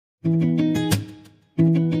Hello.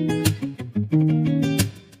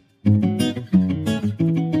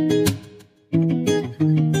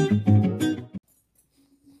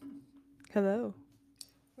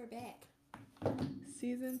 We're back.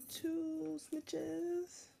 Season 2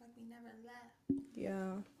 snitches. Like we never left.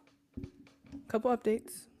 Yeah. Couple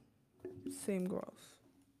updates. Same girls.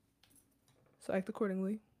 So act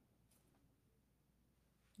accordingly.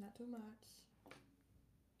 Not too much.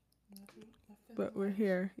 But we're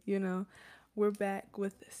here, We're back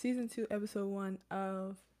with season 2, episode 1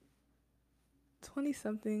 of 20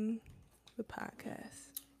 something the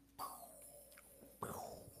podcast.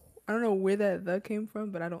 I don't know where that the came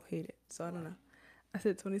from, but I don't hate it. So I don't know. I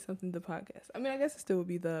said 20 something the podcast. I mean, I guess it still would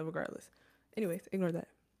be the regardless. Anyways, ignore that.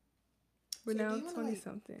 We're now 20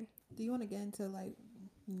 something. Do you want to get into like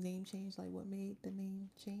name change? Like what made the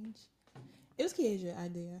name change? It was Kia's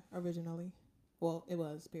idea originally. Well, it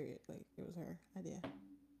was, period. Like it was her idea.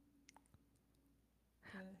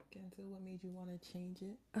 Get into what made you want to change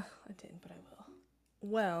it? I didn't, but I will.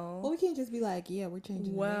 Well, we can't just be like, yeah, we're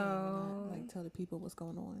changing the name and not like tell the people what's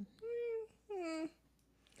going on.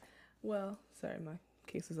 Well, sorry, my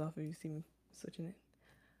case was off if you see me switching it.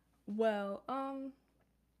 Well,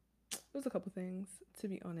 it was a couple things, to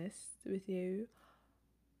be honest with you.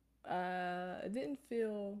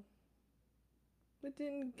 It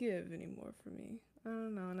didn't give anymore for me. I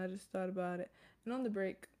don't know, and I just thought about it. And on the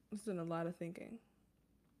break, I was doing a lot of thinking.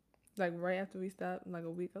 Like, right after we stopped, like a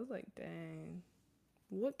week, I was like, dang,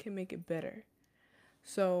 what can make it better?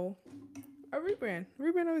 So, a rebrand.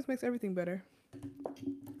 Rebrand always makes everything better,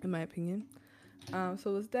 in my opinion. So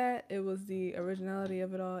it was that. It was the originality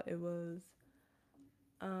of it all. It was,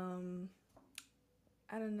 I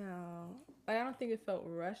don't know. Like, I don't think it felt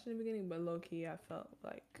rushed in the beginning, but low-key, I felt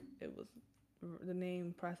like it was, the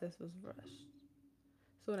name process was rushed.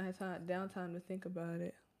 So when I had downtime to think about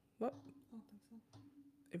it, well, I don't think so.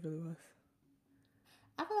 it really was.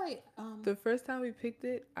 I feel like the first time we picked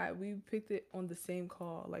it, we picked it on the same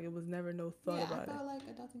call. Like, it was never no thought about it. Yeah, I felt like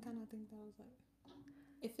Adulting Kinda, I think that was like,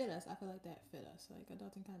 it fit us. I feel like that fit us. Like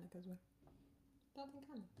Adulting Kinda, because we're Adulting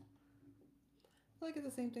Kinda. I feel like it's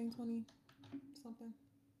the same thing, 20 something.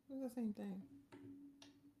 It's the same thing.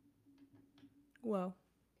 Well,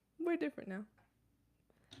 we're different now.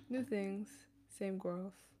 New things, same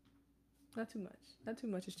growth. Not too much. Not too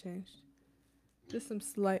much has changed. Just some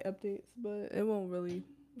slight updates, but it won't really,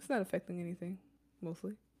 it's not affecting anything,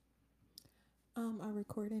 mostly. Our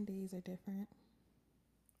recording days are different.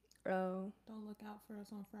 Oh. Don't look out for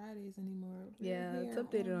us on Fridays anymore. Yeah, it's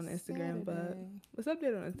updated on Instagram, but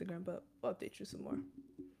we'll update you some more.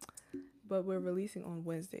 But we're releasing on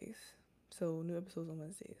Wednesdays. So new episodes on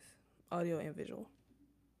Wednesdays. Audio and visual.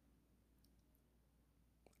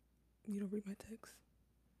 You don't read my text.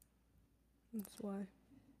 That's why.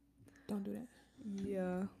 Don't do that.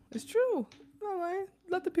 Yeah. It's true. No lying.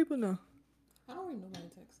 Let the people know. I don't read nobody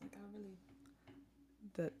text. Like I really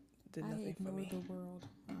that did nothing for me. I ignore the world,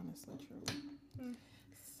 honestly, truly.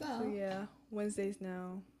 So yeah, Wednesdays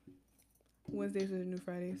now. Wednesdays are the new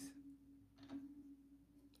Fridays.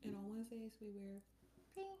 And on Wednesdays we wear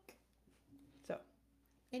pink. So,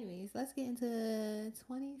 anyways, let's get into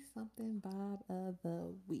 20 something vibe of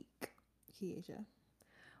the week. Kiesha.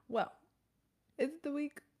 Well, is it the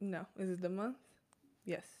week? No. Is it the month?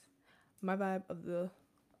 Yes. My vibe of the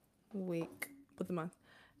week, but the month,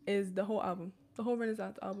 is the whole album. The whole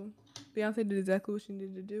Renaissance album. Beyonce did exactly what she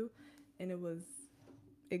needed to do, and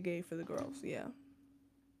it gave for the girls, yeah.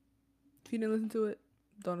 If you didn't listen to it,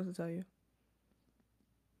 don't know what to tell you.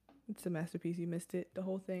 It's a masterpiece. You missed it. The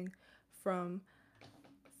whole thing from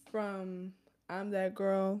I'm That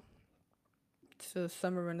Girl to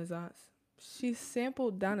Summer Renaissance. She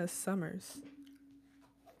sampled Donna Summers.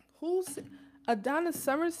 Who's a Donna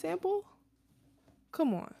Summers sample?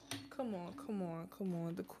 Come on.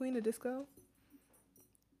 The queen of disco.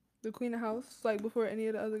 The queen of house. Like, before any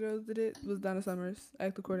of the other girls did it, was Donna Summers.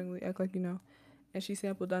 Act accordingly. Act like you know. And she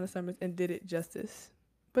sampled Donna Summers and did it justice.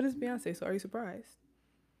 But it's Beyonce, so are you surprised?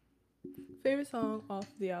 Favorite song off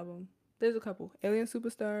the album? There's a couple. Alien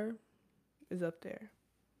Superstar is up there.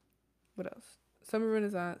 What else? Summer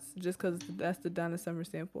Renaissance, just because that's the Donna Summer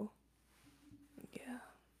sample. Yeah.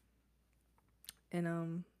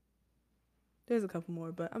 And there's a couple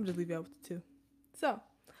more, but I'm just leaving out with the two. So,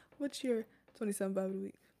 what's your 27 vibe of the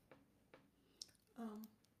week? I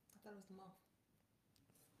thought it was the month.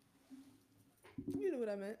 You know what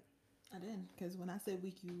I meant. I didn't, because when I said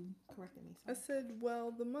week, you corrected me. So. I said,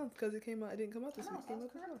 well, the month, because it didn't come out this week. I was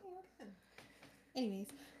correcting you again.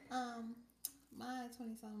 Anyways, my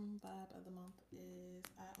 20-something vibe of the month is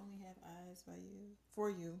I Only Have Eyes for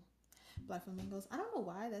You. Black Flamingos. I don't know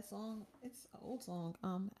why that song. It's an old song.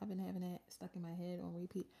 I've been having that stuck in my head on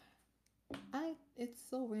repeat. It's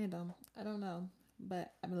so random. I don't know,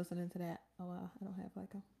 but I've been listening to that a while. I don't have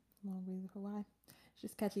like a long reason for why. It's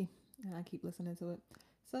just catchy, and I keep listening to it.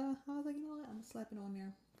 So I was like, you know what? I'm gonna slap it on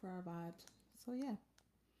there for our vibes. So yeah,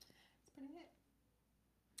 that's pretty it.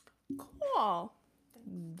 Cool.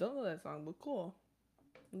 Don't know that song, but cool.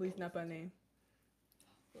 At least not by name.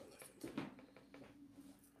 We'll listen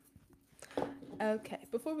to it. Okay,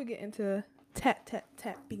 before we get into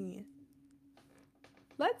tapping,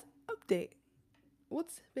 let's update.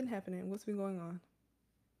 What's been happening? What's been going on?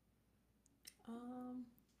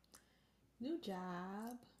 New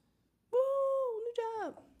job. Woo, new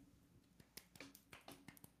job.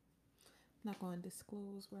 Not going to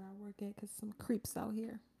disclose where I work at because some creeps out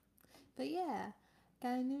here. But yeah,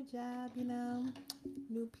 got a new job, you know.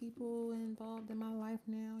 New people involved in my life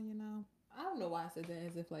now, you know. I don't know why I said that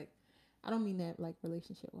as if like, I don't mean that like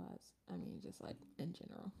relationship wise. I mean just like in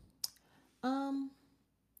general.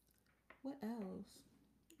 What else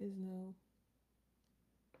is new?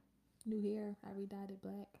 New hair. I redyed it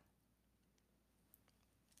black.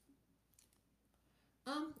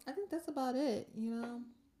 I think that's about it, you know.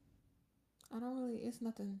 I don't really, it's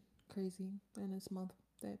nothing crazy in this month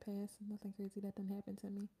that passed. Nothing crazy that didn't happen to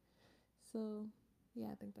me. So, yeah,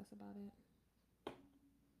 I think that's about it.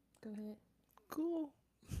 Go ahead. Cool.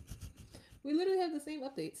 We literally have the same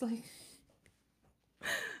updates. Like,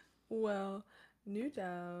 well, new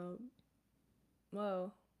job.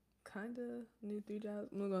 Well, kind of new 3 jobs.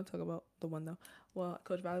 We're going to talk about the one though. Well, I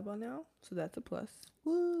coach volleyball now, so that's a plus.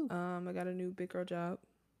 woo. I got a new big girl job.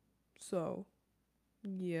 So,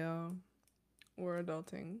 yeah, we're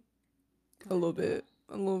adulting a little bit.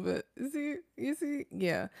 A little bit. You see?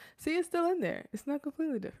 Yeah. See, it's still in there. It's not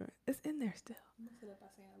completely different. It's in there still. Mess it up by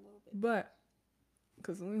saying a little bit. But,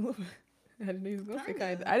 because only a little bit. I didn't know you was going to say Kinda.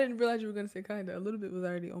 kinda. I didn't realize you were going to say kinda. A little bit was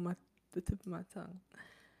already on the tip of my tongue.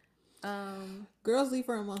 Girls leave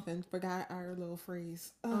for a month and forgot our little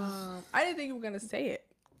phrase. I didn't think you were going to say it.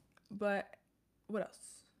 But, what else?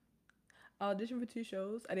 I auditioned for 2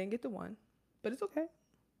 shows. I didn't get the one. But it's okay.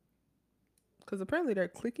 Because apparently they're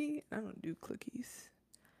clicky. I don't do clickies.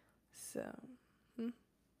 So, how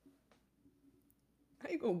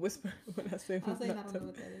you gonna whisper when I say I'll say I not don't to- know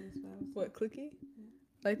what that is. But I was What, clicky? Yeah.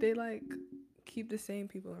 Like, they, like, keep the same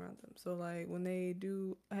people around them. So, like, when they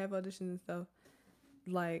do have auditions and stuff,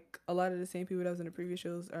 like, a lot of the same people that was in the previous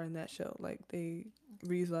shows are in that show. Like, they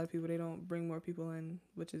reuse a lot of people. They don't bring more people in,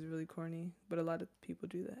 which is really corny. But a lot of people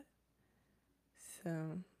do that. So,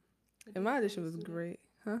 and my audition was great.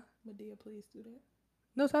 Huh? Medea, please do that.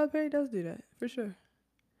 No, Tyler Perry does do that, for sure.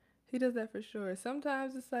 He does that for sure.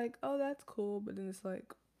 Sometimes it's like, oh, that's cool. But then it's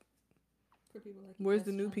like, For people like you, where's that's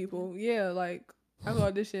the new trying to do people? Yeah, like, I go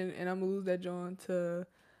audition and I'm going to lose that John to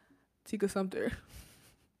Tika Sumter.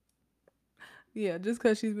 Yeah, just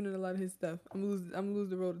because she's been in a lot of his stuff. I'm gonna lose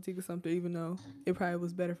the role to Tika Sumter, even though it probably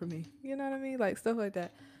was better for me. You know what I mean? Like, stuff like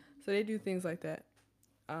that. So they do things like that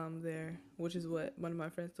there, which is what one of my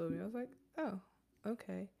friends told me. I was like, oh,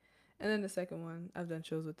 okay. And then the second one, I've done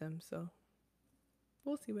shows with them, so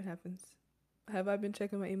we'll see what happens. Have I been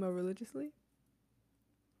checking my email religiously?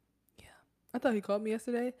 Yeah. I thought he called me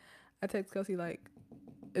yesterday. I text Kelsey like,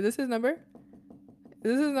 is this his number? Is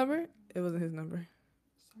this his number? It wasn't his number.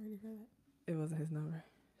 Sorry to hear that. It wasn't his number.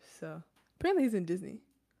 So, apparently he's in Disney.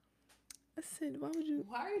 I said, why would you?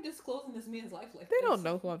 Why are you disclosing this man's life like They this? don't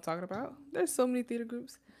know who I'm talking about. There's so many theater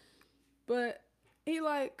groups. But he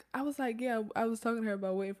like, I was like, yeah, I was talking to her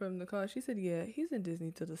about waiting for him to call. She said, yeah, he's in Disney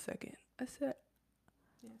till the 2nd. I said,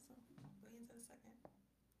 Yeah, so wait until the 2nd.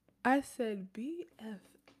 I said,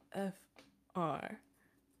 BFFR.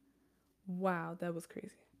 Wow, that was crazy.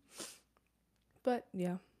 But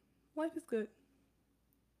yeah, life is good.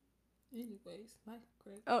 Anyways, life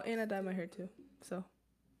great. Oh, and I dyed my hair too. So,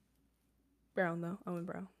 brown though. I went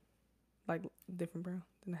brown. Like, different brown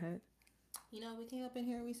than I had. You know, we came up in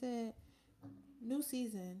here and we said, new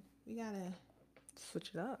season, we gotta,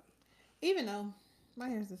 Switch it up. even though my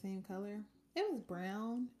hair's the same color, it was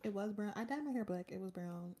brown. It was brown. I dyed my hair black. It was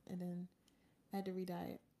brown. And then I had to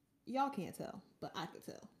re-dye it. Y'all can't tell, but I could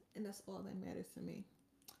tell. And that's all that matters to me.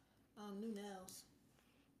 New nails.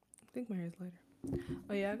 I think my hair's lighter.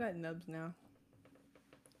 Oh yeah, I got nubs now.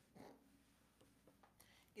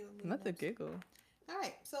 Giving me Not the nubs. giggle. All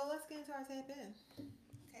right, so let's get into our tap in.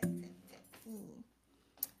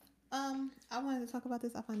 I wanted to talk about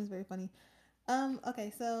this. I find this very funny.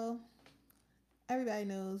 Okay, so everybody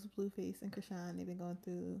knows Blueface and Krishan. They've been going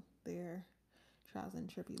through their trials and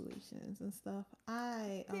tribulations and stuff.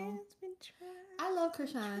 I love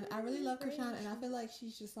Krishan. I really love Krishan, and I feel like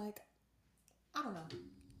she's just like I don't know.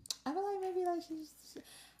 I feel like maybe like she's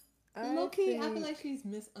I low key. I feel think like she's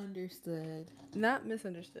misunderstood. not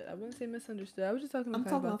misunderstood. I wouldn't say misunderstood. I was just talking to I'm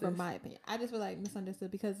Kai talking about about from this. my opinion. I just feel like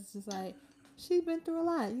misunderstood because it's just like she's been through a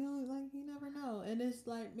lot. You know, like you never know. And it's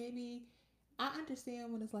like maybe I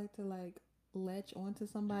understand what it's like to like latch onto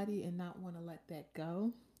somebody and not want to let that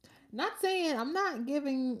go. Not saying I'm not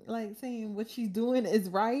giving like saying what she's doing is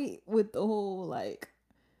right with the whole like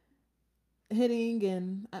hitting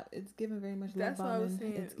and it's given very much love That's what I was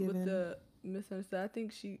bombing. saying It's with given the misunderstood. I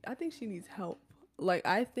think she needs help. Like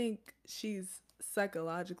I think she's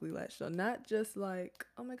psychologically latched on, not just like,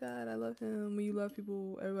 oh my god, I love him. When you love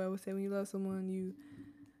people, everybody would say when you love someone, you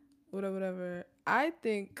whatever, whatever. I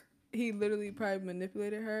think he literally probably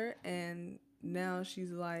manipulated her, and now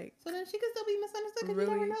she's like so then she could still be misunderstood because you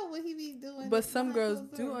never really. know what he be doing But some behind girls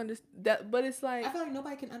closed do doors. understand that. But it's like, I feel like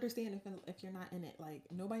nobody can understand if you're not in it. Like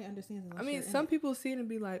nobody understands I unless mean, you're in some it. people see it and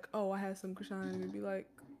be like, oh, I have some Krishan, and be like,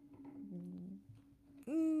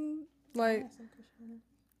 mm, like,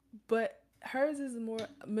 but hers is more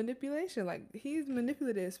manipulation. Like he's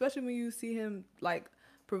manipulative, especially when you see him like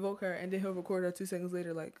provoke her, and then he'll record her 2 seconds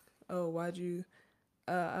later, like, oh, why'd you,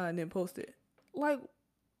 and then post it, like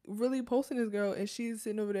really posting this girl, and she's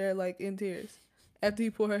sitting over there like in tears after he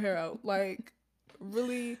pulled her hair out, like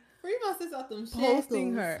really Free my sis out them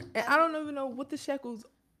posting shackles. her, and I don't even know what the shackles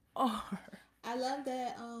are. I love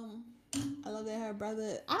that. I love that her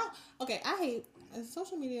brother. I don't. Okay, I hate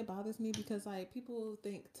social media. Bothers me because like people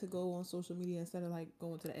think to go on social media instead of like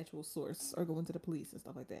going to the actual source or going to the police and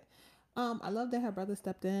stuff like that. I love that her brother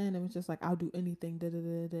stepped in and was just like, "I'll do anything." Da da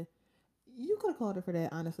da da. You could have called her for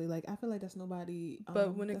that, honestly. Like I feel like that's nobody.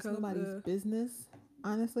 But when it That's comes nobody's to, business,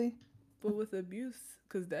 honestly. but with abuse,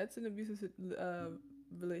 because that's an abusive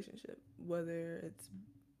relationship, whether it's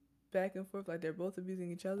back and forth, like they're both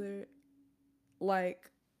abusing each other. Like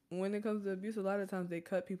when it comes to abuse, a lot of times they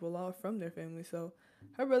cut people off from their family. So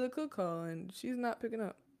her brother could call, and she's not picking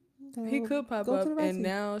up. Okay, He well, could pop go to up, the and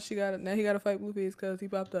rescue. now he got to fight Blueface because he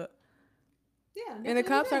popped up. Yeah, And that's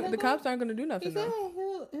what he did. the cops aren't gonna do He nothing said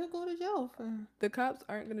though. he'll go to jail The cops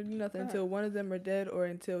aren't gonna do nothing for her. until one of them are dead or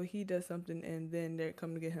until he does something, and then they're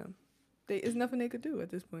coming to get him. It's nothing they could do at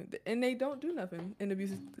this point, and they don't do nothing in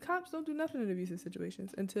abusive. The cops don't do nothing in abusive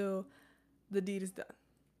situations until the deed is done.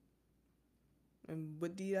 And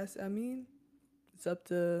what deed I mean, it's up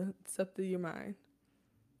to your mind.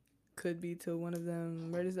 Could be till one of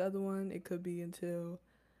them murders the other one. It could be until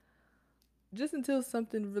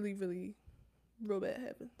something really, really real bad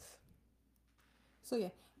happens. So yeah,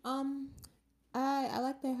 I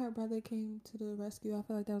like that her brother came to the rescue. I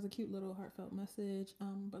feel like that was a cute little heartfelt message.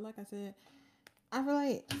 But like I said, I feel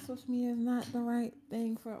like social media is not the right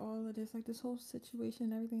thing for all of this. Like this whole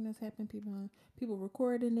situation, everything that's happened, people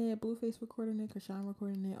recording it, Blueface recording it, Krishan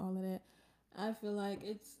recording it, all of that. I feel like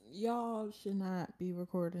it's y'all should not be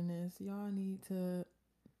recording this. Y'all need to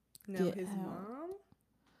Now get his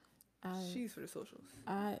out. she's for the socials.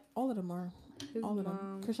 All of them are. His All of them.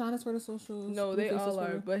 mom. Krishan is for the socials. No, they Blueface all is for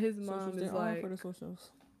are. the But his socials. mom is They're all like, for the socials.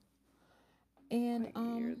 And like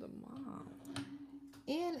you're the mom.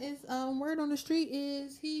 and is word on the street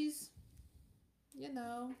is he's, you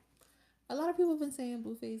know, a lot of people have been saying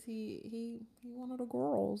Blueface he one of the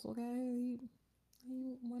girls, okay?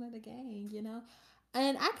 He one of the gang, you know.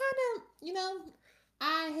 And I kind of, you know,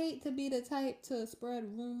 I hate to be the type to spread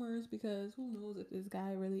rumors because who knows if this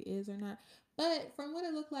guy really is or not. But from what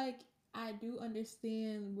it looked like, I do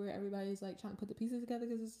understand where everybody's like trying to put the pieces together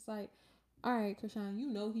because it's just like, all right, Krishan, you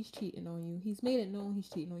know he's cheating on you. He's made it known he's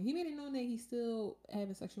cheating on you. He made it known that he still have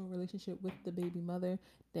a sexual relationship with the baby mother,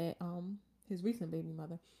 that his recent baby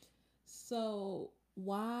mother. So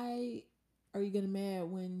why are you getting mad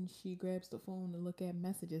when she grabs the phone to look at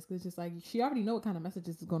messages? Because it's just like she already know what kind of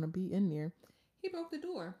messages is going to be in there. He broke the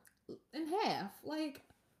door in half. Like,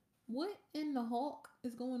 what in the Hulk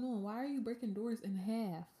is going on? Why are you breaking doors in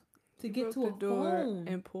half to get to a phone?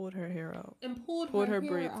 And pulled her hair out. And pulled her hair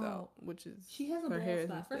braids out, which is she has a her bald hair.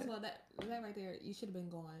 spot. First of all, that right there, you should have been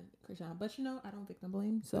gone, Krishan. But you know, I don't victim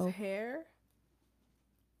blame. So his hair.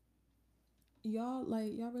 Y'all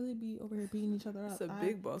really be over here beating each other up. It's a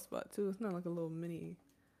big bald spot too. It's not like a little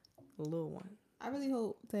little one. I really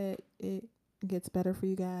hope that it gets better for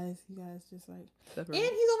you guys. You guys just like Separate. And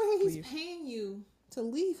he's over here, he's paying you to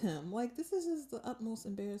leave him. Like this is just the utmost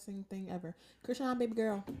embarrassing thing ever. Krishan, baby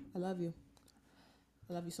girl, I love you.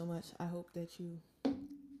 I love you so much. I hope that you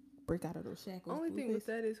break out of those shackles. Only thing with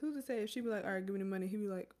that is who's to say if she be like, all right, give me the money, he'd be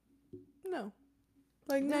like, no.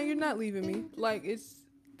 Like, no, you're not leaving me. Like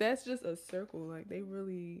that's just a circle. Like they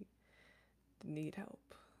really need help.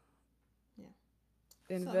 Yeah.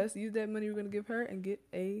 Use that money you're gonna give her and get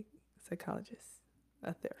a psychologist,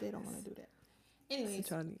 a therapist. They don't want to do that. Anyways,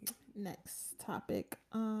 That's what y'all need. next topic.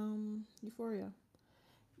 Euphoria.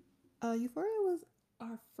 Euphoria was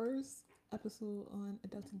our first episode on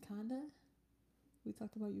Adulting Kinda. We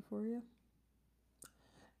talked about Euphoria.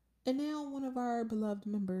 And now one of our beloved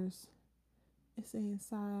members is saying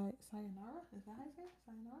sayonara. Is that how you say it?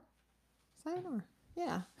 Sayonara? Sayonara.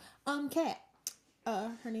 Yeah. Kat.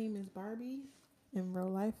 Her name is Barbie in real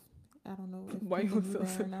life. I don't know if Why you people look knew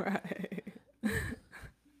so that or not. surprised?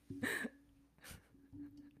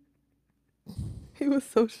 He was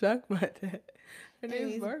so shocked by that. Her name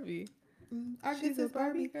Anyways, is Barbie. Our She's good a sis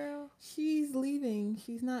Barbie. girl. She's leaving.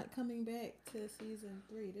 She's not coming back to season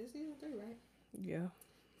 3. There's season 3, right? Yeah.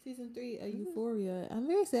 Season 3 of Euphoria. I'm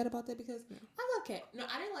very sad about that because I love Kat. No,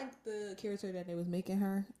 I didn't like the character that they was making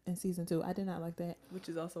her in season 2. I did not like that. Which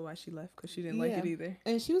is also why she left, because she didn't like it either.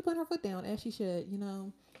 And she was putting her foot down, as she should. You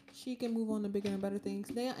know, she can move on to bigger and better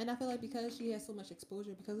things now. And I feel like because she has so much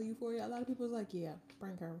exposure because of Euphoria, a lot of people was like, yeah,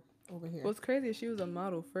 bring her over here. What's crazy is she was a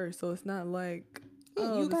model first, so it's not like, you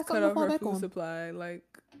got let's cut something to off fall her back food on. supply. Like,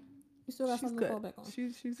 You still got she's something good. to fall back on.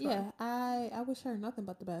 She's Yeah, fine. I wish her nothing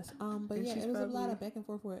but the best. But And yeah, she's it was a lot probably- of back and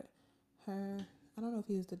forth with her. I don't know if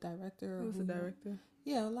he was the director or Who's the who. director?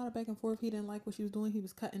 Yeah, a lot of back and forth. He didn't like what she was doing. He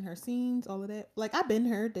was cutting her scenes, all of that. Like, I've been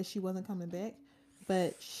heard that she wasn't coming back,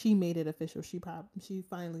 but she made it official. She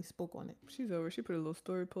finally spoke on it. She's over. She put a little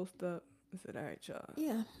story post up and said, all right, y'all.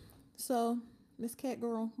 Yeah. So, Miss Cat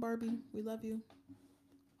Girl, Barbie, we love you.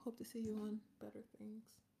 Hope to see you on better things.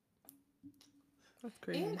 That's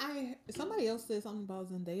crazy. And somebody else said something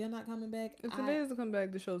about Zendaya not coming back. If today doesn't come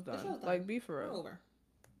back, the show's done. show's done. Like, be for We're real. over.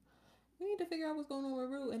 We need to figure out what's going on with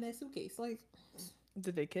Rue and that suitcase. Like,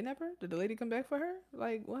 Did they kidnap her? Did the lady come back for her?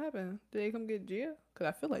 Like, what happened? Did they come get Gia? Because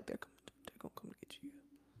I feel like they're going to come get Gia.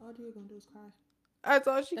 all you're gonna do is cry. That's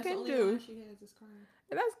all she That's the can only do. line she has is crying.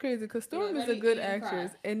 And that's crazy because Storm Yeah, is a ready good and cry.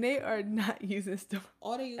 actress, and they are not using Storm.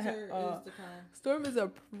 All they use her all. is to cry. Storm is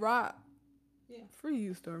a prop. Yeah. Free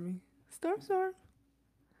you, Stormy. Storm.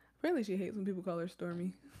 Apparently, she hates when people call her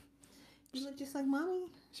Stormy. You look just like mommy.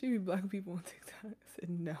 She be blocking people on TikTok. I said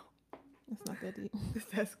no. That's not that deep.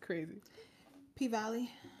 That's crazy. P Valley.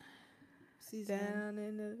 Season. Down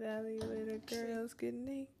in the valley where the girls get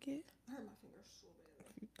naked. I hurt my finger so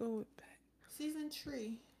bad. You throw it back. Season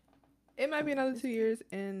 3. It might be another 2 years,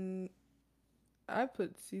 and I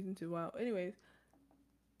put season 2 out. Anyways,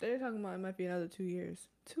 they're talking about it might be another 2 years.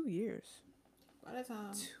 2 years. By the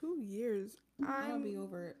time 2 years. I'll be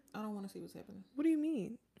over it. I don't want to see what's happening. What do you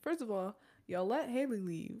mean? First of all, y'all let Haley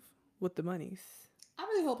leave with the monies. I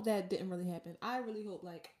really hope that didn't really happen. I really hope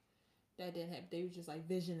like that didn't happen. They were just like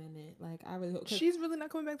visioning it. Like I really hope. She's really not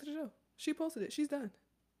coming back to the show. She posted it. She's done.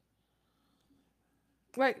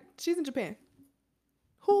 Like, she's in Japan.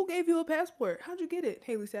 Who gave you a passport? How'd you get it,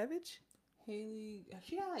 Haley Savage? Haley,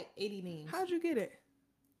 she got like 80 names. How'd you get it?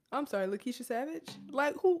 I'm sorry, Lakeisha Savage?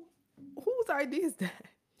 Like, whose idea is that?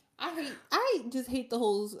 I just hate the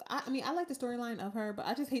whole. I mean, I like the storyline of her, but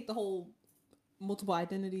I just hate the whole multiple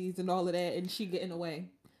identities and all of that, and she getting away.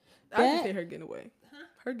 I just hate her getting away. Huh?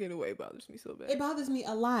 Her getting away bothers me so bad. It bothers me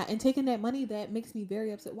a lot, and taking that money, that makes me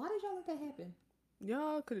very upset. Why did y'all let that happen?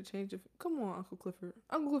 Y'all could have changed it. Come on, Uncle Clifford.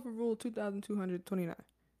 Uncle Clifford rule 2229.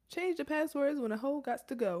 Change the passwords when a hoe gots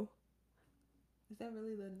to go. Is that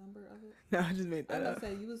really the number of it? No, I just made I that was up.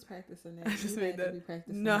 gonna say you was practicing that. I just You made had to that. be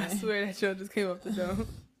practicing No, that. I swear that show just came up the dome.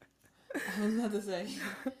 I was about to say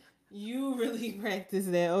you really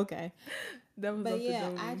practiced that. Okay. That was But off yeah,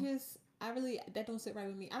 the dome. I really, that don't sit right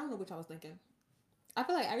with me. I don't know what I was thinking. I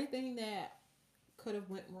feel like everything that could have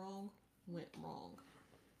went wrong.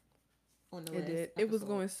 On the It last did. It was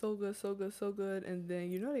episode. going so good, and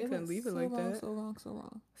then they couldn't went leave it so like wrong, that. So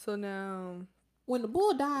wrong. So now, When the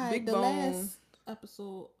bull died, Big the Bone. last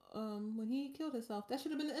episode, when he killed himself, that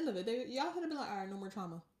should have been the end of it. Y'all should have been like, all right, no more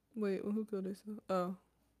trauma. wait, who killed herself? Oh,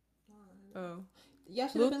 Y'all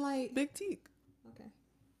should have been like, Big Teak. okay.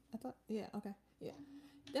 I thought, yeah, okay, yeah.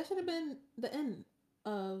 That should have been the end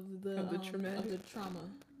of the trauma.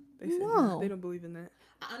 They said No. they don't believe in that.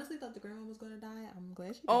 I honestly thought the grandma was gonna die. I'm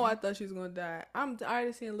glad she. Oh, I died. thought she was gonna die. I'm tired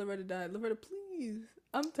of seeing Loretta die. Loretta, please.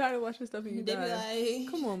 I'm tired of watching stuff and you They die. be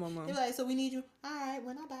like, Come on, mama. They be like, so we need you. All right,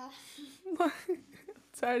 when I die. I'm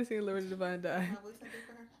tired of seeing Loretta Devine die. My voice I do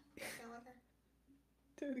for her. That sound like her.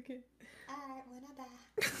 Do it again. All right, when I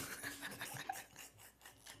die.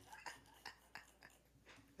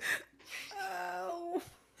 Oh.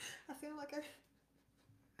 I sound like her.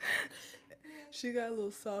 She got a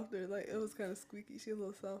little softer. Like, it was kind of squeaky. She a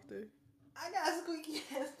little softer. I got a squeaky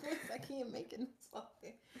ass voice. I can't make it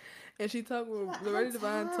something. And she talked with I'm Loretta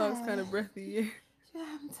Devine talks kind tired. of breathy.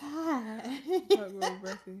 I'm tired. Talk real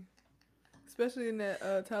breathy. especially in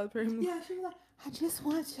that Tyler Perry movie. Yeah, she was like, I just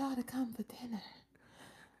want y'all to come for dinner.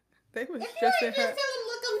 They was If you stressing ain't her. just tell him,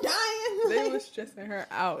 look, I'm dying. They Like- was stressing her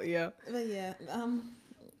out, yeah. But yeah,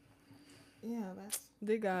 yeah, that's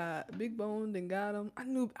They got Big Bone, then got him. I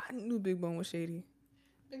knew Big Bone was shady.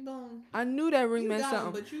 Big Bone. I knew that ring You meant got him,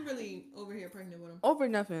 something. but you really over here pregnant with him. Over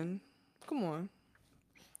nothing. Come on.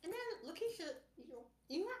 And then Lakeisha,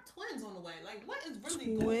 you got twins on the way. Like, what is really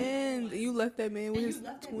going Twins. on? You left that man with And his you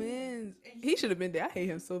left that twins. man. And He should have been there. I hate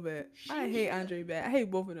him so bad. I hate should've- Andre bad. I hate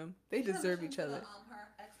both of them. They You should've deserve listened each to, other. her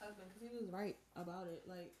ex-husband, because he was right about it.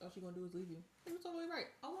 Like, all she gonna do is leave you. He was totally right.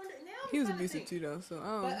 I wonder now. He was I'm trying to abusive think. too, though. So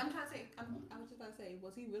But I'm trying to say, I was just about to say,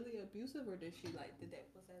 was he really abusive, or was that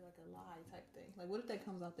like a lie type thing? Like, what if that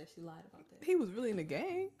comes out that she lied about that? he was really in the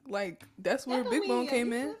gang. Like that's where That don't Big mean Bone he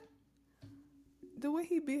came in. abusive. The way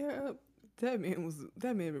he beat her up, that man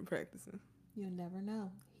been practicing. You'll never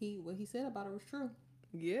know. What he said about her was true.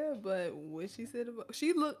 Yeah, but what she said about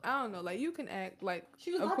she looked, I don't know, like you can act like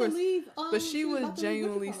She was of about course, to leave. but she was about to leave, what you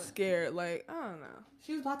genuinely call it? scared. Like I don't know,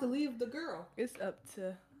 She was about to leave the girl. it's up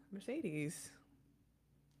to Mercedes.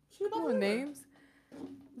 She was about Come to on, leave her. names.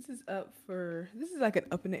 This is like an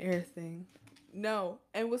up in the air thing. No,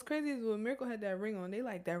 and what's crazy is when Miracle had that ring on, they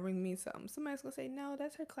like that ring means something. Somebody's gonna say no,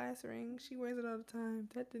 that's her class ring. She wears it all the time.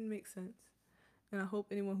 That didn't make sense. And I hope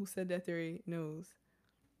anyone who said that theory knows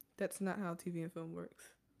that's not how TV and film works.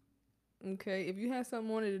 Okay, if you have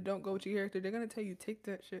something on it that don't go with your character, they're gonna tell you take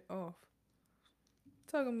that shit off.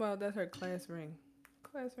 Talking about that's her class ring.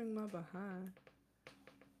 Class ring my behind.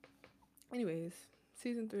 Anyways,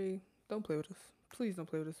 season 3, don't play with us. Please don't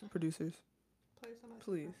play with us, producers. Play somebody.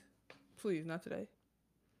 Please. Please, not today.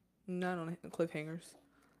 Not on cliffhangers.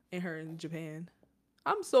 And her in Japan.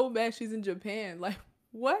 I'm so mad she's in Japan. Like,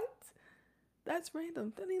 what? That's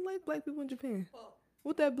random. They ain't like black people in Japan. Well,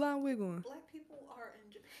 With that blonde wig on. black people are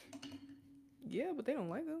in Japan. Yeah, but they don't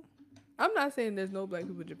like them. I'm not saying there's no black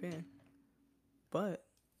people in Japan. But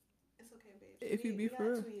It's okay, babe. If you be we for got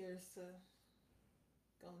real. 2 years to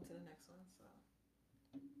go into the next one,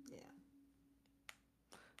 so yeah.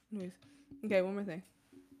 anyways. Okay, one more thing.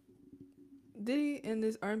 Diddy in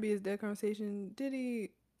this R&B is dead conversation, you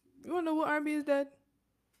wanna know what R&B is dead?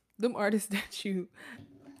 Them artists that you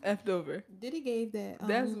effed over. Diddy gave that.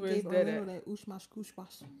 That's where gave it's dead Orlando at. that ushmash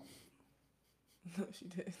kushmash. No, she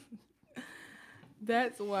did.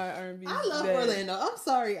 That's why R&B is I love dead. Orlando. I'm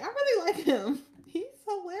sorry. I really like him. He's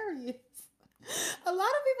hilarious. A lot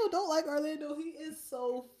of people don't like Orlando. He is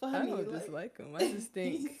so funny. I don't dislike him. I just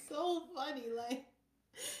think he's so funny. Like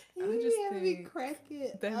he I be just having me think crack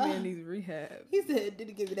it. that man needs rehab. He said, "Did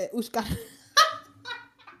he give you that ushka?"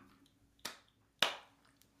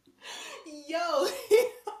 Yo.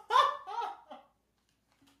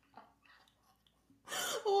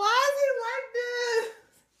 Why is he like this?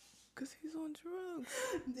 Because he's on drugs.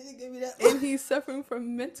 Did he give me that? And he's suffering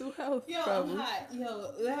from mental health Yo, problems. I'm hot.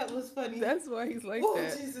 Yo, that was funny. That's why he's like oh,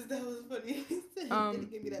 that. Jesus, that was funny. He said, Um, did he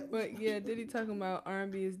give me that? But yeah, Diddy talking about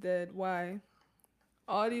R&B is dead. Why?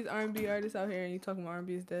 All these R&B artists out here and you talking about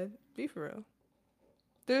R&B is dead? Be for real.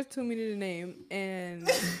 There's too many to name. And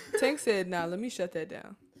Tank said, nah, let me shut that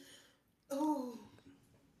down. Oh.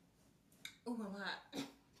 Oh, I'm hot.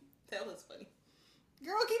 That was funny.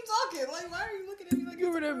 Girl, keep talking. Like, why are you looking at me like You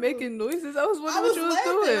were there terrible? making noises. I was I wondering was what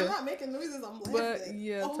you was laughing. doing. I'm not making noises. I'm laughing. But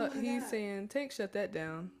yeah, Oh my he's God. saying, Tank, shut that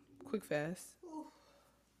down. Quick, fast. Oof.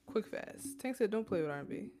 Quick, fast. Tank said, don't play with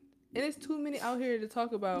R&B. And it's too many out here to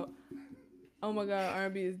talk about, oh my God,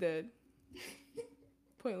 R&B is dead.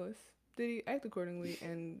 Pointless. Did he act accordingly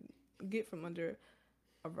and get from under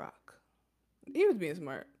a rock? He was being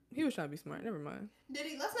smart. He was trying to be smart. Never mind.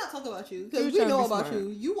 Diddy, let's not talk about you. He Because was we trying to know be about smart. you.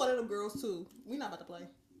 You one of them girls, too. We not about to play.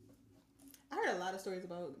 I heard a lot of stories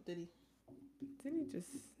about Diddy. Did he just...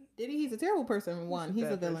 Diddy, he's a terrible person, one. He's a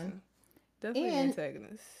bad villain. person. Definitely an And-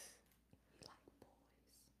 antagonist.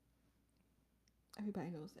 Everybody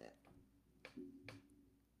knows that.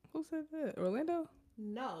 Who said that? Orlando?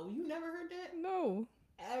 No, you never heard that? No.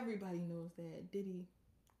 Everybody knows that. Diddy,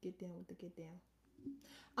 get down with the get down.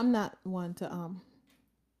 I'm not one to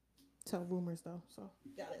tell rumors though, so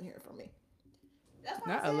y'all didn't hear it from me. That's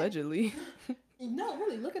why Not I said, allegedly. No,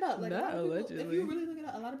 really, look it up. Like, a Not lot of people, if allegedly. you really look it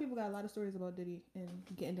up, a lot of people got a lot of stories about Diddy and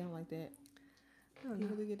getting down like that. I don't He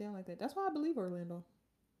know. really get down like that. That's why I believe Orlando.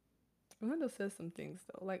 Orlando says some things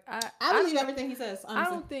though. Like I I believe don't- everything he says. I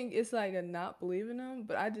Honestly. don't think it's like a not believing him,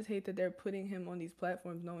 but I just hate that they're putting him on these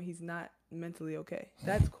platforms knowing he's not mentally okay.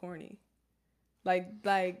 That's corny. Like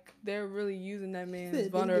they're really using that man's Said, "Diddy give me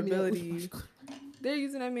that vulnerability. ushmash." They're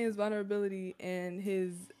using that man's vulnerability and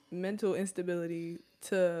his mental instability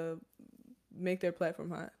to make their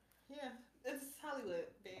platform hot. Yeah, it's Hollywood,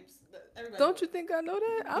 babes. Don't you think I know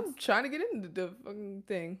that? I'm trying to get into the fucking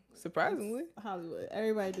thing. Surprisingly. It's Hollywood.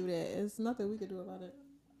 Everybody do that. It's nothing we can do about it.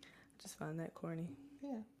 Just find that corny.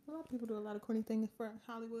 Yeah, a lot of people do a lot of corny things for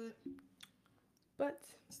Hollywood. But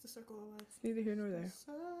it's the circle of life. It's neither here nor there.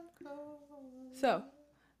 So,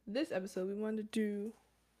 this episode we wanted to do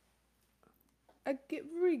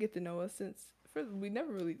get to know us since we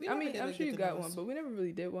never really. I'm sure you got one, but we never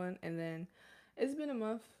really did one. And then it's been a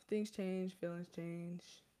month. Things change, feelings change,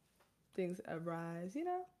 things arise.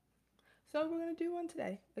 So we're gonna do one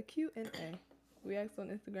today, a Q&A. We asked on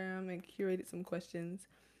Instagram and curated some questions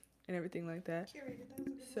and everything like that.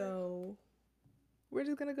 So we're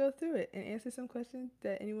just gonna go through it and answer some questions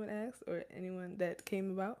that anyone asked or anyone that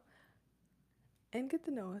came about, and get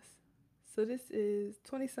to know us. So this is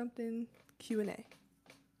 20-something Q&A.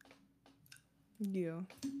 Yeah.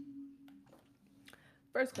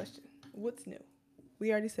 First question: what's new?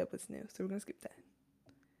 We already said what's new, so we're gonna skip that.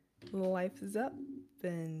 Life is up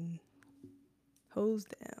and hose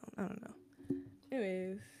down. I don't know.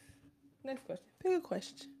 Anyways, next question. Pick a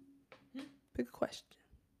question. Pick a question.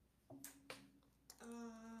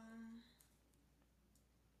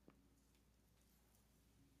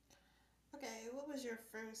 Okay, what was your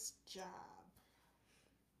first job?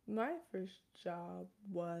 My first job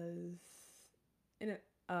was in an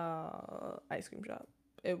ice cream shop.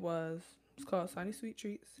 It's called Sunny Sweet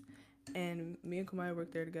Treats, and me and Kamaya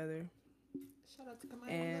worked there together. Shout out to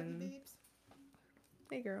Kamaya, love you, babes.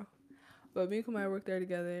 Hey girl. But me and Kamaya worked there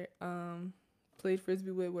together. Played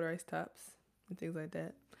frisbee with ice tops and things like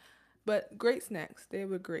that. But great snacks. They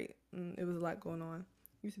were great. It was a lot going on.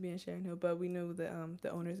 Used to be in Sharon Hill, but we knew the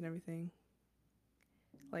owners and everything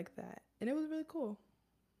like that, and it was really cool.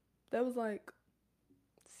 That was like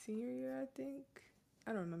senior year, I think.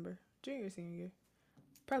 I don't remember. Junior or senior year.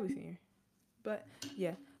 Probably senior. But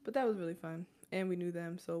yeah, but that was really fun. And we knew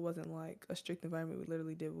them, so it wasn't like a strict environment. We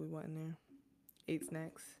literally did what we want in there. Ate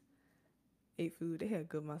snacks. Ate food. They had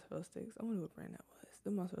good mozzarella sticks. I wonder what brand that was.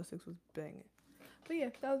 The mozzarella sticks was banging. But yeah,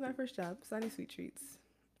 that was my first job. Sunny Sweet Treats.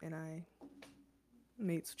 And I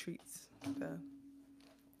made treats. So,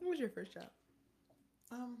 what was your first job?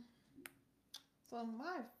 So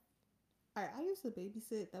I used to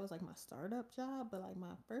babysit. That was like my startup job, but like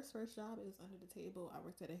my first job, it was under the table. I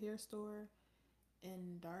worked at a hair store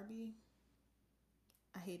in Darby.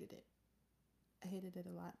 I hated it. I hated it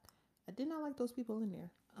a lot. I did not like those people in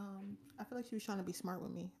there. I feel like she was trying to be smart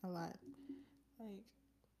with me a lot. Like,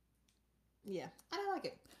 yeah, I didn't like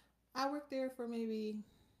it. I worked there for maybe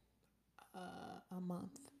a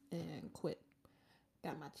month and quit.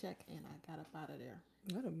 Got my check and I got up out of there.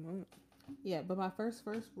 Not a month. Yeah, but my first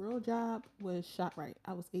real job was ShopRite.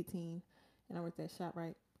 I was 18 and I worked at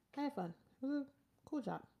ShopRite. I had fun. It was a cool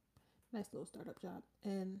job. Nice little startup job.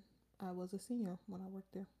 And I was a senior when I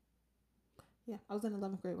worked there. Yeah, I was in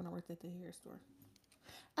 11th grade when I worked at the hair store.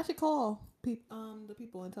 I should call the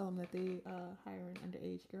people and tell them that they hiring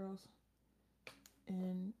underage girls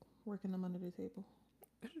and working them under the table.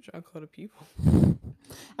 I should try to call the people.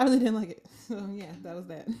 I really didn't like it. So yeah, that was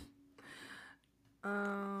that.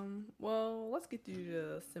 Well, let's get through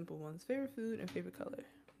the simple ones. Favorite food and favorite color.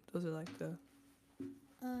 Those are like the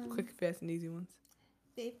quick, fast, and easy ones.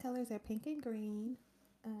 Favorite colors are pink and green.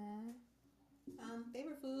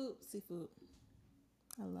 Favorite food, seafood.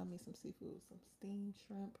 I love me some seafood. Some steamed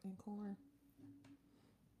shrimp and corn.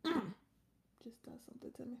 Just does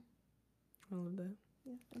something to me. I love that.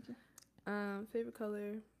 Yeah, thank you. Favorite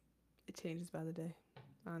color, it changes by the day,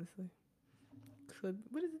 honestly.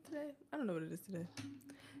 What is it today? I don't know what it is today.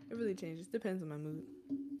 It really changes. Depends on my mood.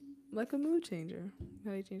 Like a mood changer.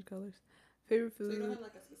 How you change colors. Favorite food. So you don't have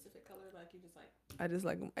like a specific color, like you just like. I just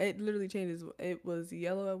like them. It literally changes. It was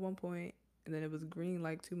yellow at one point, and then it was green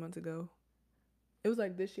like 2 months ago. It was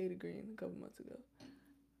like this shade of green a couple months ago,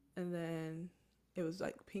 and then it was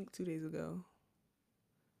like pink 2 days ago.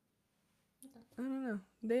 Okay. I don't know.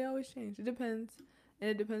 They always change. It depends,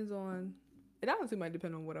 and it depends on. It honestly might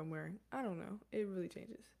depend on what I'm wearing. I don't know. It really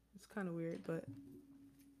changes. It's kind of weird, but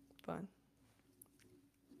fun.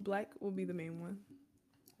 Black will be the main one.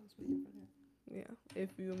 I was waiting for that. Yeah.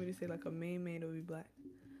 If you want me to say like a main, it would be black.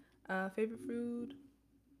 Favorite food?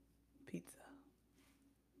 Pizza.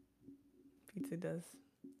 Pizza does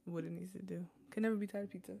what it needs to do. Can never be tired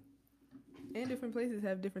of pizza. And different places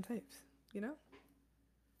have different types, you know?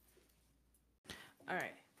 All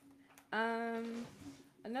right.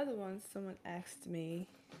 Another one, someone asked me.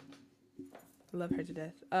 I love her to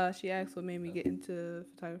death. She asked what made me get into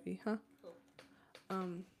photography, huh?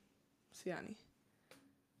 Siani.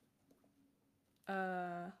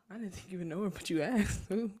 I didn't think you would know her, but you asked.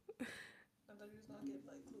 Who? I thought you was gonna get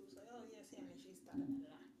like clues, like, oh yeah, Siani, she's da da da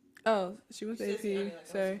da. Oh, she went You to said Siani, AP. like I was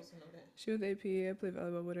Sorry. supposed to know that. She went to AP. I played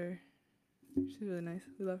volleyball with her. She's really nice.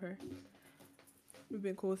 We love her. We've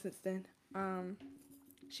been cool since then.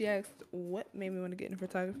 She asked what made me want to get into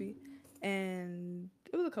photography, and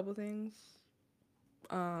it was a couple things.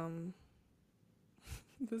 Um,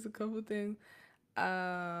 there's a couple things.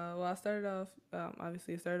 Well, I started off,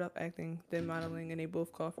 obviously, I started off acting, then modeling, and they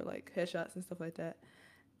both call for like headshots and stuff like that.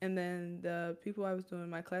 And then the people I was doing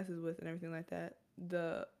my classes with and everything like that,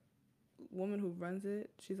 the woman who runs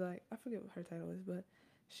it, she's like, I forget what her title is, but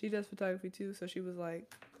she does photography too. So she was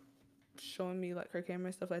like showing me like her camera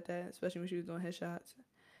and stuff like that, especially when she was doing headshots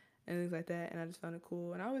and things like that. And I just found it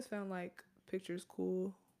cool. And I always found like pictures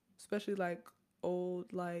cool, especially like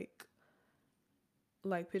old like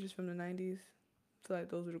pictures from the 90s. I feel like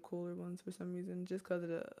those were the cooler ones for some reason, just because of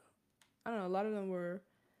the, I don't know, a lot of them were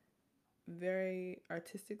very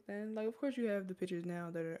artistic then. Like, of course, you have the pictures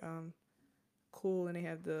now that are cool and they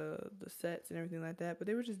have the sets and everything like that, but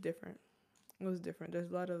they were just different. It was different.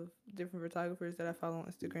 There's a lot of different photographers that I follow on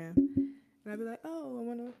Instagram, and I'd be like, oh,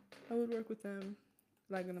 I would work with them,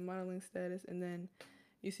 like in a modeling status, and then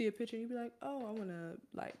you see a picture and you'd be like, oh, I want to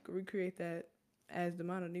like recreate that as the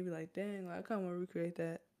model, and you'd be like, dang, like, I kind of want to recreate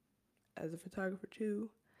that as a photographer too.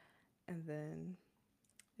 And then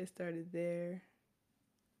it started there.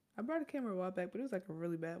 I brought a camera a while back, but it was like a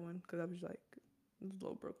really bad one because I was like, it was a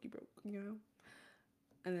little broke, you know.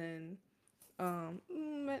 And then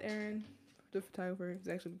met Aaron, the photographer. He's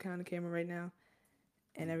actually behind the camera right now,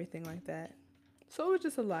 and everything like that. So it was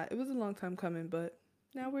just a lot. It was a long time coming, but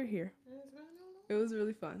now we're here. It was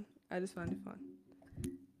really fun. I just found it fun,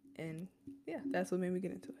 and yeah, that's what made me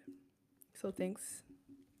get into it. So thanks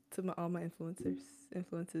to all my influences.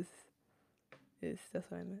 That's what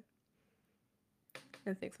I meant.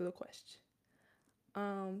 And thanks for the question.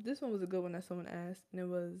 This one was a good one that someone asked, and it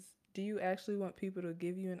was, do you actually want people to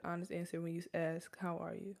give you an honest answer when you ask, how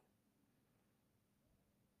are you?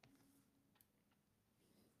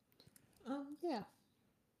 Yeah.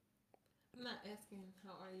 I'm not asking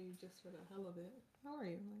how are you just for the hell of it. How are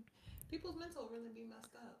you? Like, people's mental really be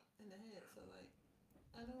messed up in the head. So like,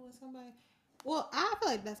 I don't want somebody. Well, I feel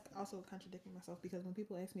like that's also contradicting myself because when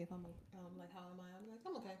people ask me if I'm like how am I, I'm like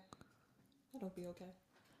I'm okay. I don't be okay.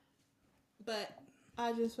 But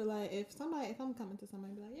I just feel like if I'm coming to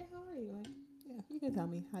somebody, be like, yeah, how are you? Like, yeah, you can tell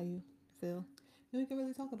me how you feel, and we can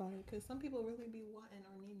really talk about it because some people really be wanting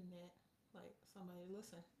or needing that, like somebody to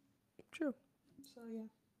listen. True. So yeah,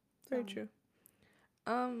 Very true.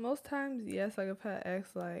 Most times, yes, like if I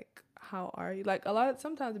ask like, how are you? Like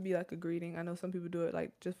sometimes it'd be like a greeting. I know some people do it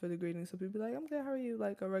like just for the greeting. So people be like, I'm good, how are you?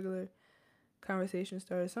 Like a regular conversation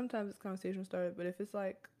starter. Sometimes it's conversation starter, but if I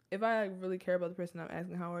like, really care about the person I'm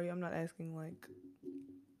asking how are you, I'm not asking like,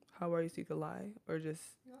 how are you so you could lie, or just,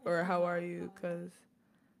 or how are you because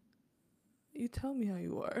you tell me how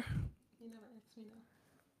you are. You never ask me though.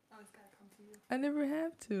 I always gotta come to you. I never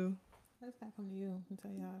have to. I just gotta come to you and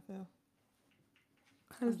tell you how I feel.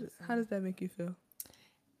 How does that make you feel?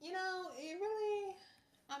 You know, it really,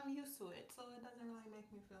 I'm used to it, so it doesn't really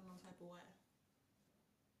make me feel no type of way.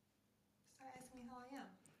 Start asking me how I am.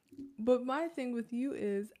 But my thing with you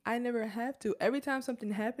is I never have to. Every time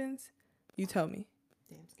something happens, you tell me.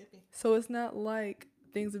 Damn Skippy. So it's not like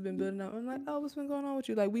things have been building up. I'm like, oh, what's been going on with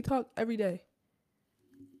you? Like, we talk every day.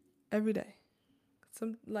 Every day.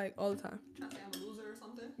 Some, like, all the time. Trying to say I'm a loser or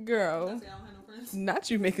something? Girl. Trying to say I don't have no friends?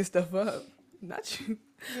 Not you making stuff up. Not you.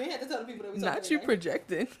 You ain't have to tell the people that we talk Not every you day.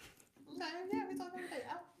 projecting. Okay, yeah, we talk every day.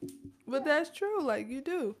 But that's true. Like, you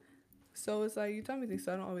do. So it's like, you tell me things,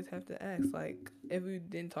 so I don't always have to ask. Like, if we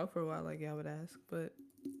didn't talk for a while, like, yeah, I would ask. But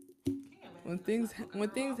when things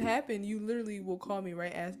happen, you literally will call me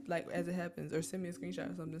right as it happens, or send me a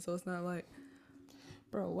screenshot or something. So it's not like,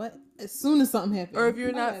 bro, what? As soon as something happens, or if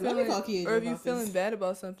you're not like, feeling, or if you're feeling bad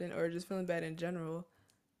about something, or just feeling bad in general,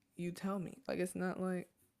 you tell me. Like, it's not like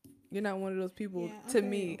you're not one of those people. Yeah, to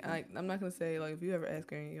me, I'm not gonna say like if you ever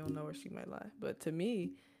ask her and you don't know her, she might lie. But to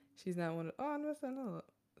me, she's not one of. Oh, no,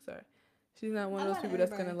 sorry, she's not one of those people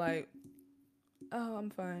that's gonna like, oh, I'm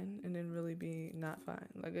fine, and then really be not fine.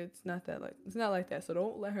 Like, it's not like that. So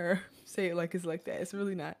don't let her say it like it's like that. It's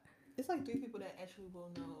really not. It's like 3 people that actually will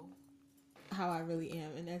know how I really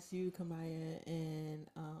am, and that's you, Kamaya, and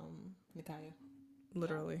Nikaya.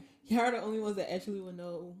 Literally. Y'all are the only ones that actually will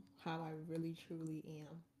know how I really truly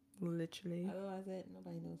am. Literally. Otherwise,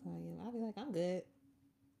 nobody knows how I am. I'll be like, I'm good.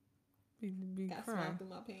 Be Got crying. smile through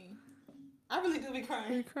my pain. I really do be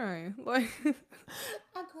crying. Be crying. Like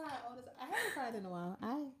I cry all the time. I haven't cried in a while.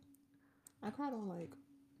 I cried on like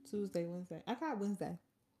Tuesday, Wednesday. I cried Wednesday.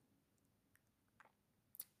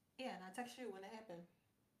 Yeah, and I text you when it happened.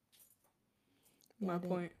 My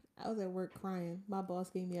point. I was at work crying. My boss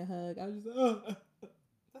gave me a hug. I was just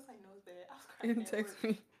that's how you know it's bad. I was crying And at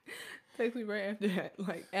work. text me right after that,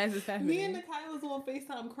 like as it's happening. Me and Nakai was on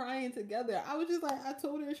FaceTime crying together. I was just like, I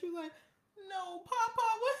told her, she was like, no, Papa,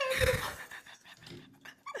 what happened?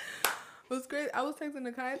 It was great. I was texting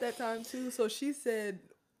Nakai at that time too, so she said,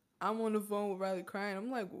 "I'm on the phone with Riley crying." I'm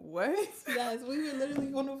like, "What?" Yes, we were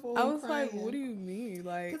literally on the phone. I was crying. like, "What do you mean?"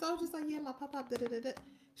 Like, because I was just like, yeah, my pop pop did it.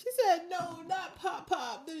 She said, no, not pop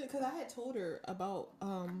pop did it. Because I had told her about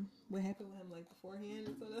what happened with him like beforehand,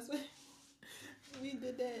 and so that's what we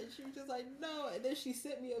did that. She was just like, no, and then she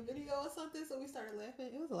sent me a video or something, so we started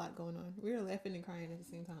laughing. It was a lot going on. We were laughing and crying at the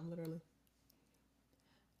same time, literally.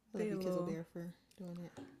 I love you, Kizzle Bear, for doing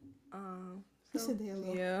that. So,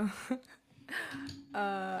 yeah.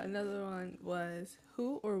 Another one was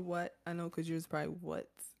who or what, I know because yours probably what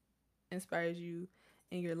inspires you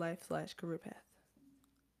in your life / career path.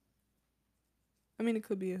 I mean, it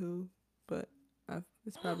could be a who, but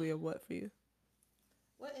it's probably a what for you.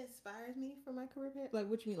 What inspires me for my career path? Like,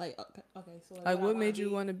 what you mean? Like, okay, so like what made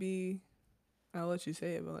you want to be? I'll let you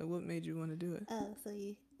say it, but like, what made you want to do it? Oh, so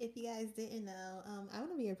if you guys didn't know, I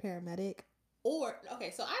want to be a paramedic. Or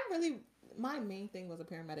okay, so my main thing was a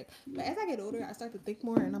paramedic. But as I get older, I start to think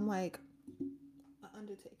more, and I'm like, an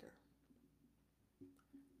undertaker.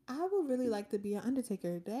 I would really like to be an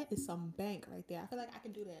undertaker. That is some bank right there. I feel like I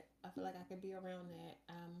can do that. I feel like I can be around that.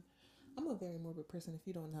 I'm a very morbid person. If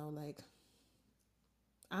you don't know, like,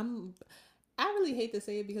 I really hate to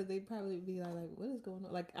say it because they'd probably be like, what is going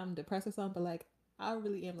on? Like, I'm depressed or something, but like, I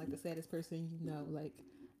really am like the saddest person you know. Like,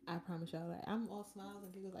 I promise y'all, like, I'm all smiles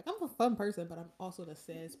and giggles. Like, I'm a fun person, but I'm also the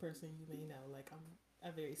saddest person you may know. Like, I'm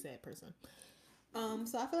a very sad person.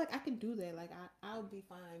 So I feel like I can do that. Like, I'll be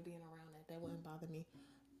fine being around that. That wouldn't bother me.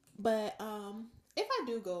 But if I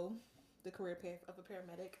do go the career path of a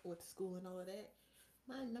paramedic with school and all of that,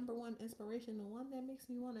 my number one inspiration, the one that makes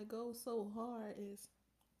me want to go so hard, is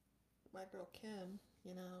my girl Kim.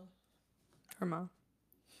 You know, her mom.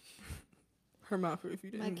 Her mom, for if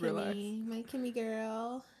you didn't realize. My Kimmy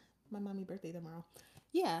girl. My mommy birthday tomorrow.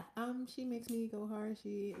 Yeah, she makes me go hard.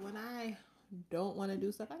 When I don't want to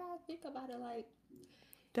do stuff, I gotta think about it like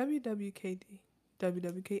WWKD,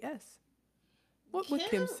 WWKS. What would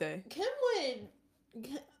Kim say? Kim would.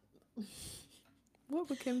 What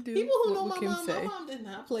would Kim do? People who know my Kim mom, say? my mom did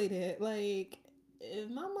not play that. Like, if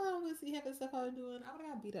my mom was having stuff I was doing, I would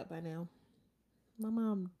have got beat up by now. My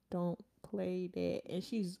mom don't play that, and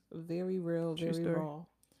she's very real, very raw.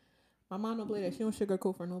 My mom don't play that. She don't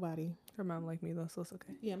sugarcoat for nobody. Her mom like me though, so it's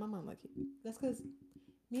okay. Yeah, my mom like you. That's because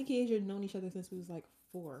me and Kiesha known each other since we was like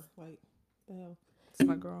 4. Like, the hell. It's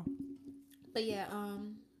my girl. But yeah,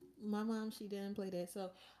 my mom, she didn't play that.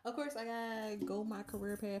 So of course I gotta go my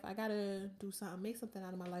career path. I gotta do something, make something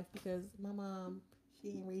out of my life, because my mom, she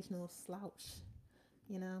ain't raised no slouch,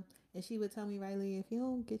 you know. And she would tell me, Riley, if you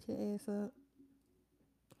don't get your ass up,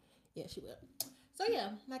 yeah, she will. So yeah,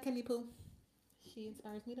 my Kimmy Pooh, she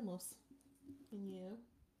inspires me the most. And you?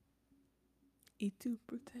 E2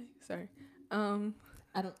 Brute. Sorry. I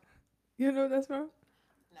don't. You know what that's from?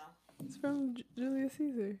 No. It's from Julius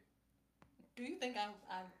Caesar. Do you think I'm?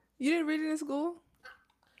 You didn't read it in school?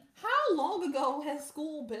 How long ago has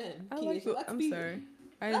school been? I'm sorry.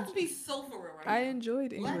 Let's be so for real, right? I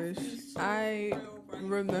enjoyed English. I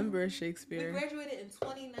remember Shakespeare. We graduated in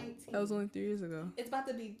 2019. That was only 3 years ago. It's about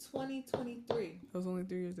to be 2023. That was only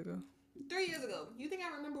 3 years ago. 3 years ago. You think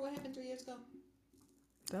I remember what happened 3 years ago?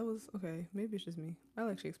 That was okay. Maybe it's just me. I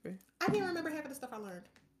like Shakespeare. I can't remember half of the stuff I learned.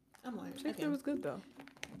 I'm lying. Shakespeare was good though.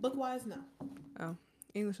 Book wise, no. Oh,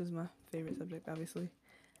 English is my favorite subject, obviously.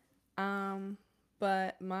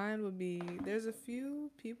 But mine would be, there's a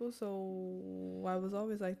few people, so I was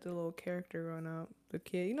always like the little character growing up. The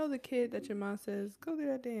kid, you know, the kid that your mom says, go do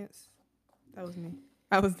that dance. That was me.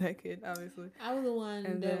 I was that kid, obviously. I was the one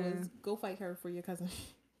was, go fight her for your cousin.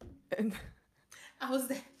 And I was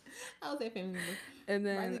that family member. And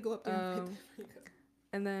then, Riley, go up there and fight for your cousin.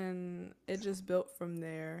 And then it just built from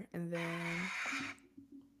there. And then,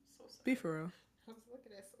 be for real. I was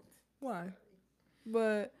looking at something. Why?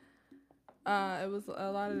 But it was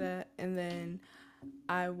a lot of that. And then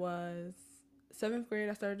I was 7th grade.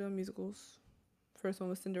 I started doing musicals. First one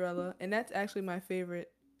was Cinderella, and that's actually my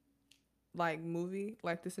favorite, like, movie.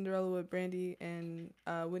 Like the Cinderella with Brandy and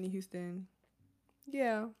Whitney Houston.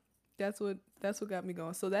 Yeah, that's what got me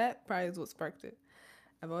going. So that probably is what sparked it.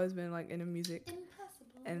 I've always been like into music.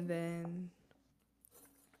 Impossible. And then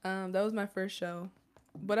that was my first show,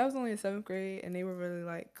 but I was only in 7th grade, and they were really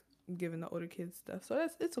like giving the older kids stuff. So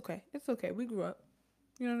it's okay. It's okay. We grew up.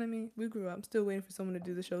 You know what I mean? We grew up. I'm still waiting for someone to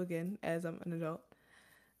do the show again as I'm an adult.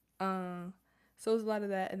 So it was a lot of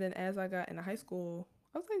that. And then as I got into high school,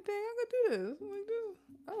 I was like, dang, I could do this. I'm like, dude,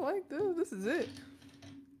 I like this. This is it.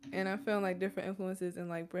 And I found like different influences in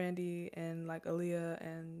like Brandy and like Aaliyah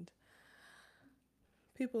and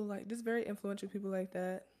people like just very influential people like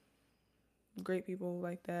that. Great people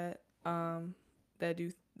like that. That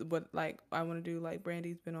do what like I want to do. Like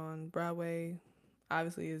Brandy's been on Broadway.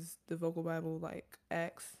 Obviously, is the Vocal Bible like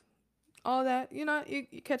acts, all that. You know, you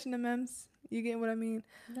catching the memes. You getting what I mean?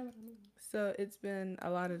 You know what I mean? So it's been a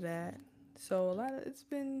lot of that. So it's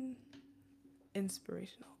been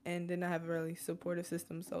inspirational. And then I have a really supportive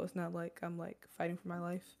system, so it's not like I'm like fighting for my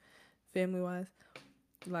life, family wise.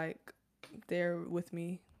 Like they're with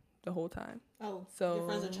me the whole time. Oh, So your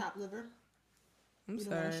friends are chopped liver? I'm You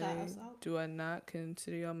don't want to sorry. shout us out? Do I not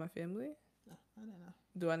consider y'all my family? No, I don't know.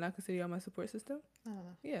 Do I not consider y'all my support system? I don't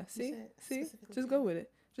know. Yeah, You see? said See? specifically Just go with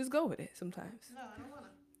it. Just go with it sometimes. No, I don't want to.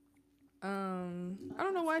 I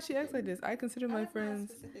don't know why she acts like this. I consider my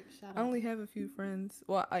friends. I only have a few friends.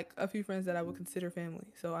 Well, like a few friends that I would consider family.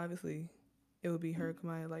 So obviously, it would be her,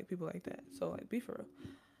 Kamaya, like people like that. So like, be for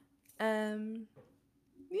real.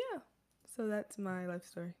 Yeah. So that's my life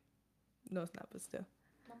story. No, it's not, but still.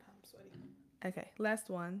 My palm's sweaty. Okay, last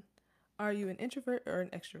one. Are you an introvert or an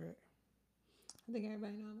extrovert? I think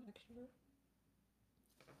everybody know I'm an extrovert.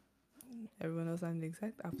 Everyone knows I'm the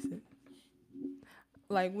exact opposite.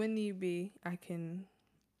 Like when need be, I can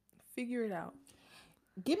figure it out.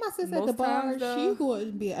 Get my sis at Most the bar. times, though- She going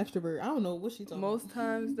to be an extrovert. I don't know what she talking Most about.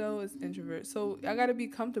 times though, it's introvert. So I gotta be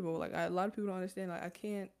comfortable. Like a lot of people don't understand. Like I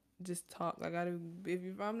can't just talk. I gotta.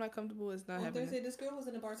 If I'm not comfortable, it's not On happening. Thursday, this girl was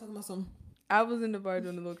in the bar talking about something. I was in the bar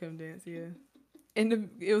doing the Lil Kim dance. Yeah, and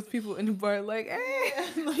it was people in the bar like, hey,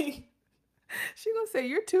 Like, she gonna say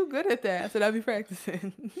you're too good at that. I said I'll be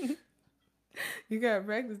practicing. You gotta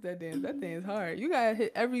practice that dance. That thing is hard. You gotta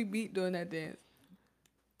hit every beat doing that dance.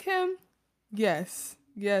 Kim, yes,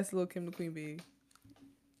 Lil Kim the Queen Bee.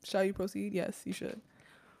 Shall you proceed? Yes, you should.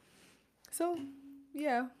 So,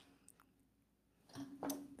 yeah,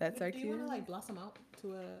 that's our do you cue. want to like blossom out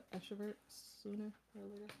to a extrovert sooner or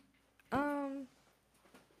later?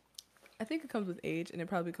 I think it comes with age, and it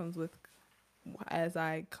probably comes with as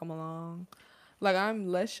I come along. Like I'm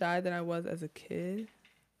less shy than I was as a kid,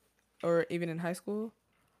 or even in high school.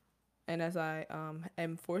 And as I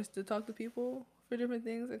am forced to talk to people for different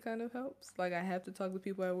things, it kind of helps. Like I have to talk to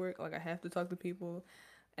people at work. Like I have to talk to people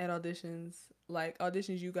at auditions. Like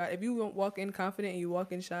auditions, you got if you don't walk in confident and you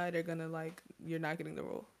walk in shy, they're gonna like you're not getting the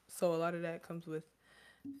role. So a lot of that comes with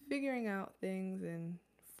figuring out things and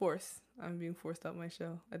force. I'm being forced out my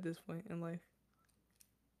shell at this point in life.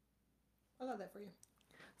 I love that for you.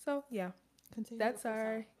 So yeah, Continue. that's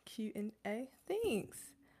our Q&A. Thanks.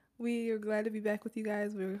 We are glad to be back with you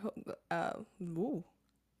guys. We were I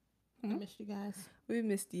missed you guys. we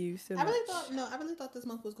missed you so I much. really thought this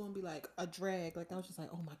month was going to be like a drag. Like I was just like,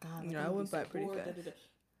 oh my god. Like, No, it went by pretty fast.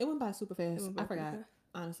 It went by super fast. It went by I forgot. pretty fast.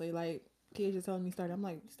 Honestly, like Kia just telling me started. I'm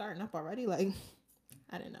like, starting up already? Like,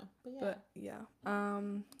 I didn't know. But yeah.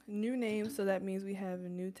 New names, so that means we have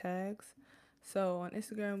new tags. So on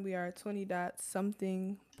Instagram we are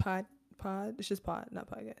 20.something pod. It's just pod, not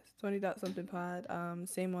podcast. 20.something pod.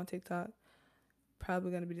 Same on TikTok.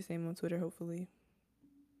 Probably gonna be the same on Twitter, hopefully.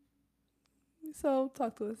 So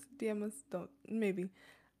talk to us, DM us. Don't maybe.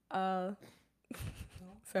 Sorry,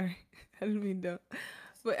 I didn't mean don't.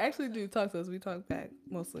 But actually, do talk to us. We talk back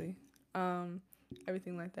mostly.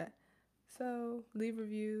 Everything like that. So leave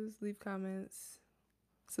reviews, leave comments,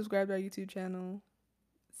 subscribe to our YouTube channel.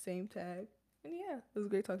 Same tag, and yeah, it was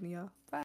great talking to y'all. Bye.